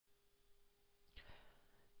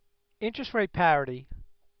Interest rate parity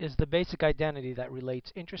is the basic identity that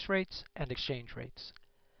relates interest rates and exchange rates.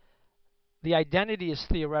 The identity is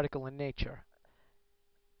theoretical in nature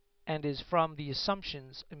and is from the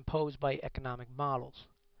assumptions imposed by economic models.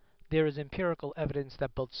 There is empirical evidence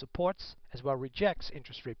that both supports as well rejects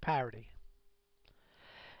interest rate parity.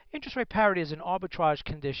 Interest rate parity is an arbitrage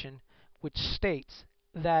condition which states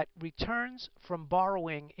that returns from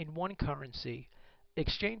borrowing in one currency,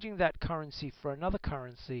 exchanging that currency for another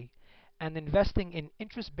currency, and investing in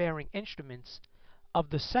interest-bearing instruments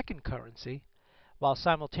of the second currency, while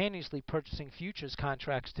simultaneously purchasing futures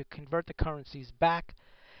contracts to convert the currencies back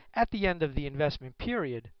at the end of the investment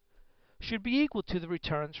period, should be equal to the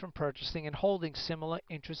returns from purchasing and holding similar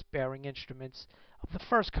interest-bearing instruments of the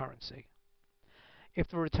first currency. If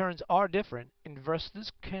the returns are different,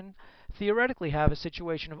 investors can theoretically have a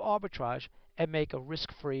situation of arbitrage and make a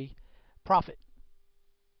risk-free profit.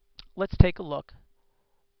 Let's take a look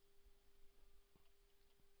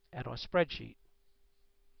at our spreadsheet.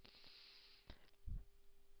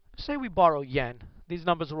 Say we borrow yen. These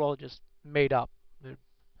numbers are all just made up,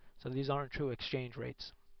 so these aren't true exchange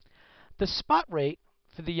rates. The spot rate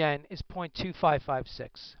for the yen is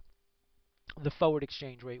 0.2556. The forward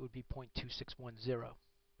exchange rate would be 0.2610.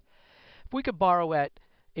 If we could borrow at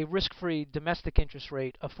a risk-free domestic interest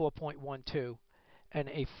rate of 4.12 and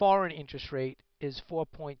a foreign interest rate is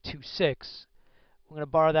 4.26, we're going to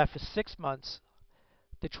borrow that for 6 months.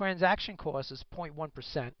 The transaction cost is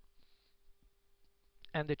 0.1%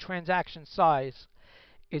 and the transaction size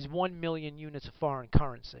is 1 million units of foreign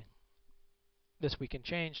currency. This we can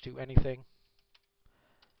change to anything.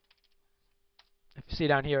 If you see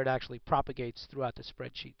down here, it actually propagates throughout the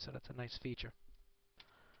spreadsheet, so that's a nice feature.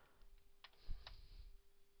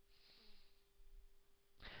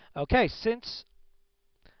 Okay, since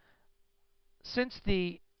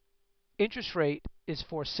the interest rate is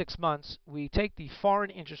for 6 months, we take the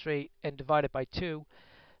foreign interest rate and divide it by 2,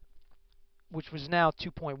 which was now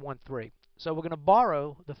 2.13. So we're going to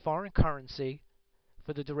borrow the foreign currency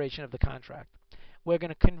for the duration of the contract. We're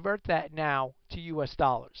going to convert that now to US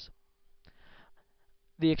dollars.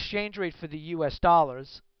 The exchange rate for the US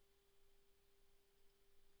dollars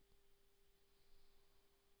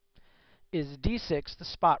is D6, the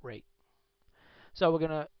spot rate. So we're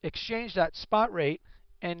going to exchange that spot rate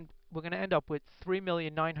and we're going to end up with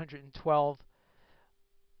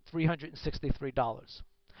 $3,912,363.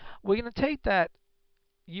 We're going to take that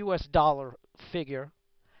US dollar figure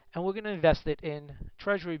and we're going to invest it in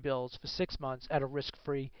treasury bills for 6 months at a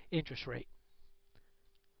risk-free interest rate.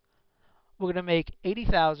 We're going to make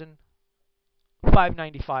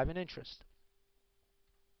 $80,595 in interest.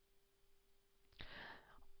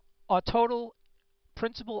 Our total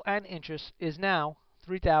principal and interest is now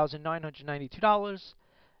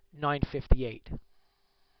 $3,992.958.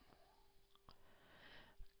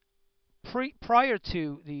 Prior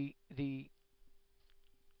to the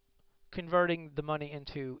converting the money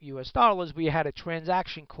into US dollars, we had a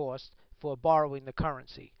transaction cost for borrowing the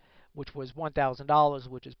currency, which was $1,000,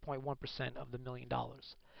 which is 0.1% of the $1 million.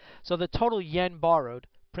 So the total yen borrowed,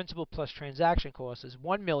 principal plus transaction cost, is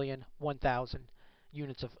 1,001,000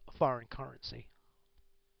 units of foreign currency.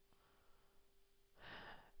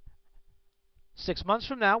 6 months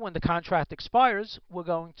from now, when the contract expires, we're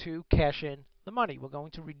going to cash in the money. We're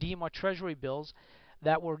going to redeem our treasury bills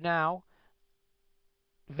that were now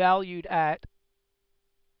valued at,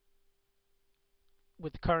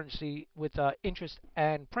 with currency, with interest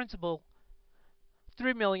and principal,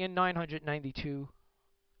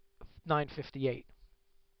 $3,992,958.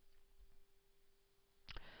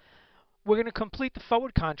 We're going to complete the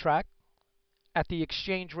forward contract at the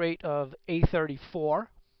exchange rate of A34.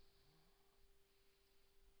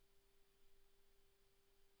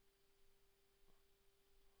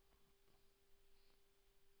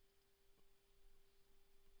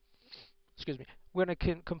 Excuse me. We're going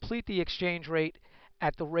to complete the exchange rate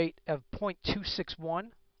at the rate of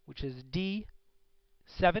 0.261, which is D7.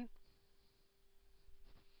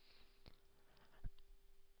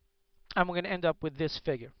 And we're going to end up with this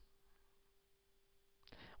figure.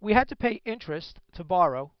 We had to pay interest to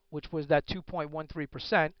borrow, which was that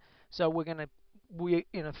 2.13%. So in effect, we're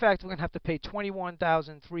going to have to pay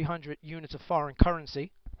 21,300 units of foreign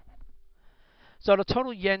currency. So the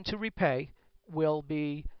total yen to repay will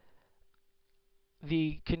be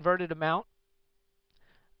the converted amount,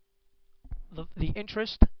 the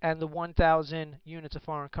interest, and the 1,000 units of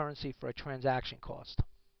foreign currency for a transaction cost.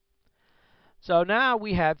 So now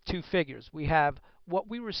we have two figures. We have what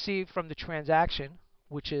we received from the transaction,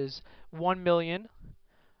 which is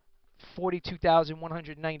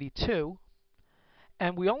 1,042,192,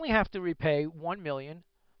 and we only have to repay 1,012,363.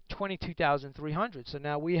 22,300. So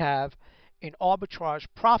now we have an arbitrage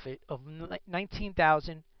profit of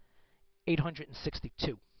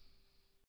 19,862.